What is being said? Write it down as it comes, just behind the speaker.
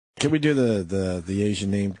Can we do the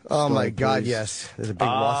Asian name? Oh story, my God, please? yes. There's a big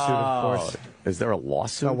lawsuit, of course. Is there a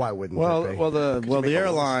lawsuit? No, why wouldn't Well, there be? the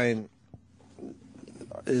airline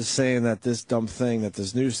is saying that this dumb thing that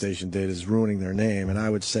this news station did is ruining their name, and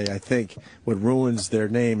I would say I think what ruins their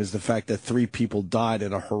name is the fact that 3 people died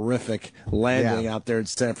in a horrific landing out there in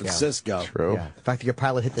San Francisco. True. Yeah. The fact that your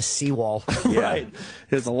pilot hit the seawall. Right.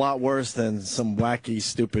 It's a lot worse than some wacky,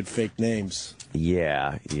 stupid fake names.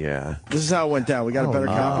 Yeah. This is how it went down. We got a better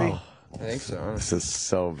copy? I think so. This is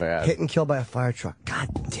so bad. Hit and killed by a fire truck. God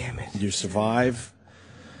damn it. You survive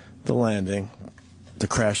the landing, the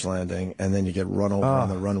crash landing, and then you get run over on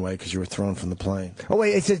the runway because you were thrown from the plane. Oh,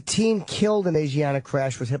 wait, it's a teen killed in Asiana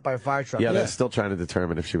crash, was hit by a fire truck. Yeah, they're still trying to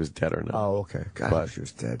determine if she was dead or not. Oh, okay. God, I hope she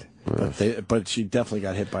was dead. But she definitely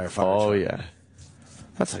got hit by a fire truck. Oh, yeah.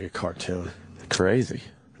 That's like a cartoon. Crazy.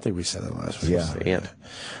 I think we said that last week. Yeah.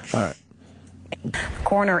 All right.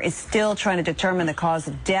 Coroner is still trying to determine the cause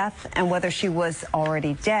of death and whether she was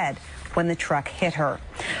already dead when the truck hit her.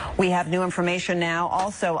 We have new information now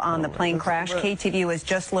also on the plane crash. KTVU has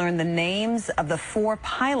just learned the names of the 4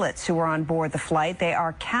 pilots who were on board the flight. They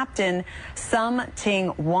are Captain Sum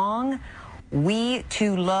Ting Wong, Wee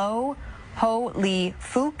Tu Lo, Ho Lee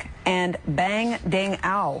Fook, and Bang Ding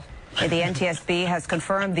Ao. The NTSB has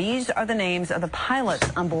confirmed these are the names of the pilots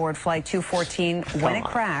on board Flight 214 when it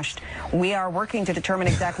crashed. We are working to determine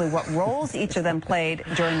exactly what roles each of them played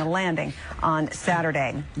during the landing on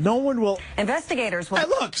Saturday. No one will... Investigators will... Hey,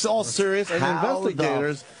 look, it's all serious. And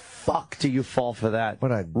investigators... Fuck do you fall for that?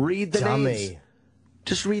 What a read the dummy. names.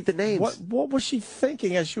 Just read the names. What was she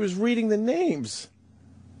thinking as she was reading the names?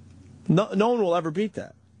 No one will ever beat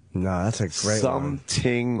that. No, that's a great one.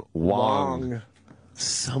 Something Wong.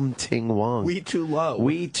 Something Wong. Wee Tu Lo.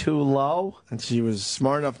 Wee Tu Lo? And she was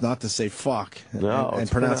smart enough not to say fuck and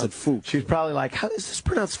pronounce it fook. She's probably like, how does this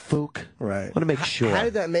pronounce fook? Right. I want to make sure. How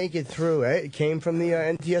did that make it through? It came from the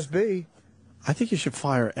NTSB. I think you should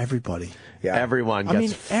fire everybody. Yeah. Everyone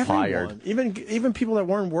gets fired. Even people that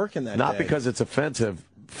weren't working that Not day. because it's offensive,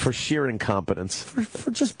 for sheer incompetence. For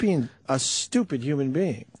just being a stupid human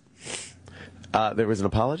being. There was an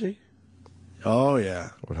apology? Oh, yeah.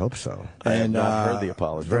 I would hope so. I have not heard the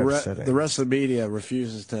apology. The rest of the media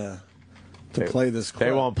refuses to play this clip.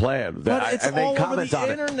 They won't play it. But it's all over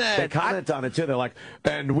the internet. They comment on it, too. They're like,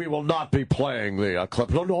 and we will not be playing the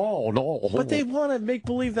clip. No. But they want to make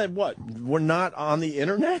believe that, what, we're not on the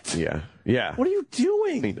internet? Yeah. What are you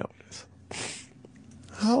doing? We know it is.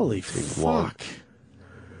 Holy fuck.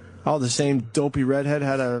 Oh, the same dopey redhead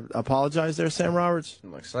had to apologize there, Sam Roberts?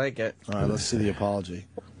 Looks like it. All right, let's see the apology.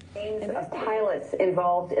 Names of pilots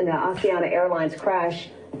involved in the Asiana Airlines crash.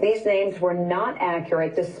 These names were not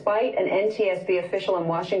accurate, despite an NTSB official in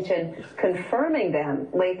Washington confirming them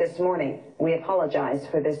late this morning. We apologize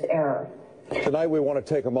for this error. Tonight, we want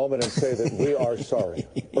to take a moment and say that we are sorry.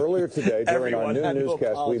 Earlier today, during our noon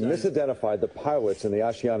newscast, we misidentified the pilots in the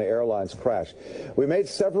Asiana Airlines crash. We made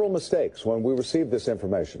several mistakes when we received this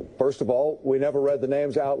information. First of all, we never read the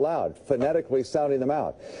names out loud, phonetically sounding them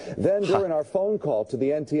out. Then, during our phone call to the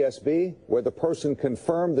NTSB, where the person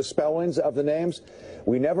confirmed the spellings of the names,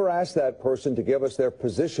 we never asked that person to give us their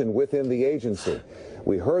position within the agency.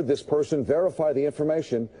 We heard this person verify the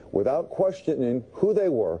information without questioning who they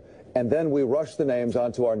were, and then we rushed the names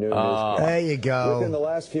onto our new newscast. There you go. Within the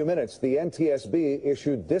last few minutes, the NTSB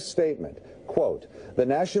issued this statement, quote, "The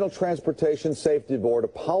National Transportation Safety Board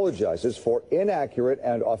apologizes for inaccurate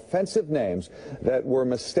and offensive names that were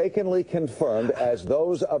mistakenly confirmed as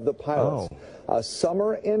those of the pilots. A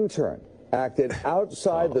summer intern acted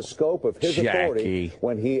outside the scope of his authority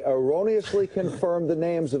when he erroneously confirmed the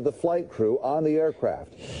names of the flight crew on the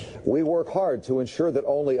aircraft. We work hard to ensure that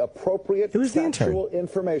only appropriate factual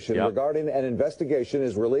information regarding an investigation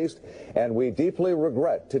is released, and we deeply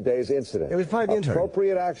regret today's incident. It was probably the intern.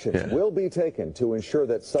 Appropriate actions will be taken to ensure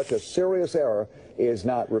that such a serious error is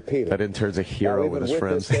not repeated." That intern's a hero with his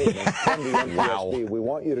friends. Wow. We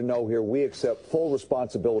want you to know here we accept full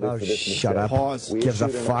responsibility for this mistake. Shut up. Pause. We Gives a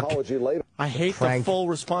issued an fuck. apology later. I hate Prank. the full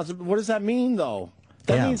responsibility. What does that mean, though?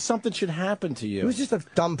 That means something should happen to you. It was just a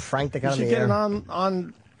dumb prank that You got on should the get air.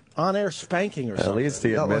 an on-air spanking or something. At least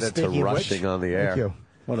he admitted to rushing on the air. Thank you.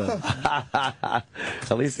 What a...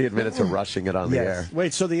 At least he admitted to rushing it on the air.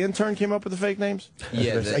 Wait, so the intern came up with the fake names?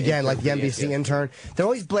 Yeah. Again, like the NBC intern. They're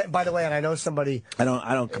always, by the way, and I know somebody. I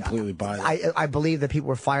don't completely buy that. I believe that people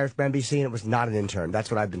were fired from NBC and it was not an intern.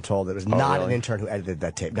 That's what I've been told. It was not an intern who edited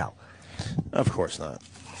that tape. No. Of course not.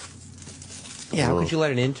 Yeah, how could you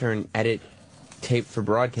let an intern edit tape for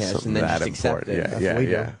broadcast and then just accept it?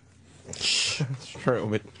 Yeah. It's true,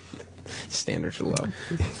 but standards are low.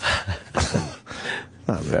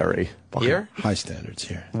 Not Very. Here? High standards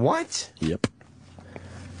here. What? Yep.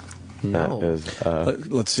 No. That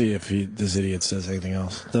is, Let's see if this idiot says anything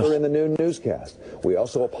else. We're in the new newscast. We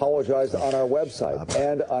also apologized on our website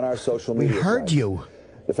and on our social We media heard sites. you.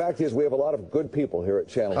 The fact is, we have a lot of good people here at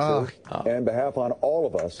Channel 2. And on behalf of all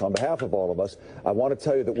of us, I want to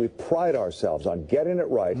tell you that we pride ourselves on getting it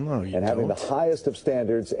right and having the highest of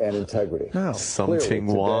standards and integrity. No. Something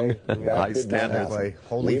Wong. High standards.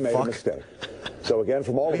 Holy we made fuck. a mistake. So again,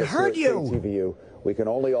 from all of us here at KTVU, we can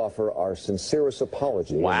only offer our sincerest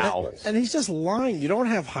apology. Wow. And he's just lying. You don't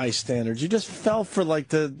have high standards. You just fell for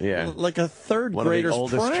like a third one of grader's the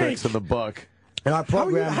oldest prank. tricks in the book. And our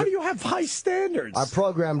program, How do you have high standards? Our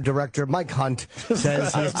program director, Mike Hunt,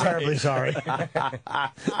 says he's terribly sorry.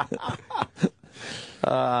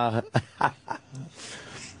 Yeah,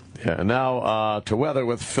 now to weather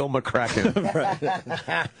with Phil McCracken.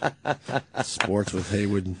 Sports with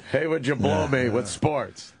Haywood. Hey, would you blow me with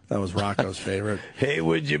sports? That was Rocco's favorite. Hey,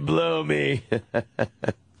 would you blow me?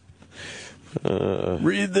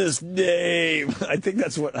 Read this name. I think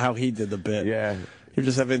that's how he did the bit. Yeah. You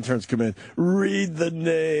just have interns come in. Read the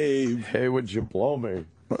name. Hey, would you blow me?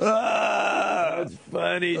 That's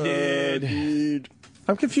funny, dude.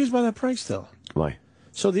 I'm confused by that prank still. Why?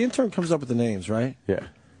 So the intern comes up with the names, right? Yeah.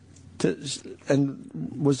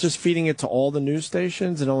 And was just feeding it to all the news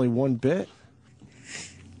stations in only one bit?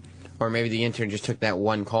 Or maybe the intern just took that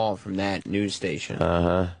one call from that news station.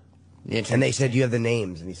 Uh-huh. And they said, you have the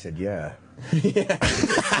names. And he said, yeah.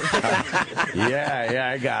 Yeah,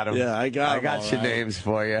 I got them. Yeah, I got your right. names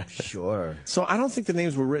for you. Sure. So I don't think the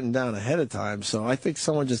names were written down ahead of time. So I think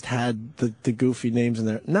someone just had the goofy names in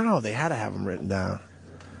there. No, they had to have them written down.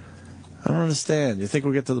 I don't understand. You think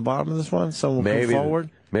we'll get to the bottom of this one? Someone will come forward?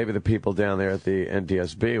 Maybe the people down there at the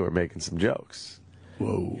NTSB were making some jokes.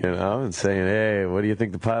 Whoa. You know, and saying, hey, what do you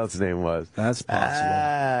think the pilot's name was? That's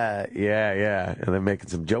possible. Yeah. And then making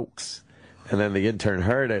some jokes. And then the intern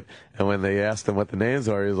heard it, and when they asked him what the names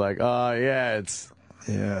were, he was like, oh, yeah, it's...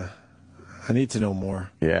 Yeah. I need to know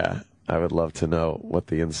more. Yeah, I would love to know what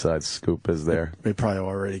the inside scoop is there. They probably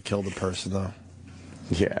already killed the person, though.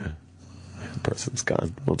 Yeah. The person's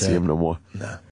gone. Won't see Dead. him no more. No.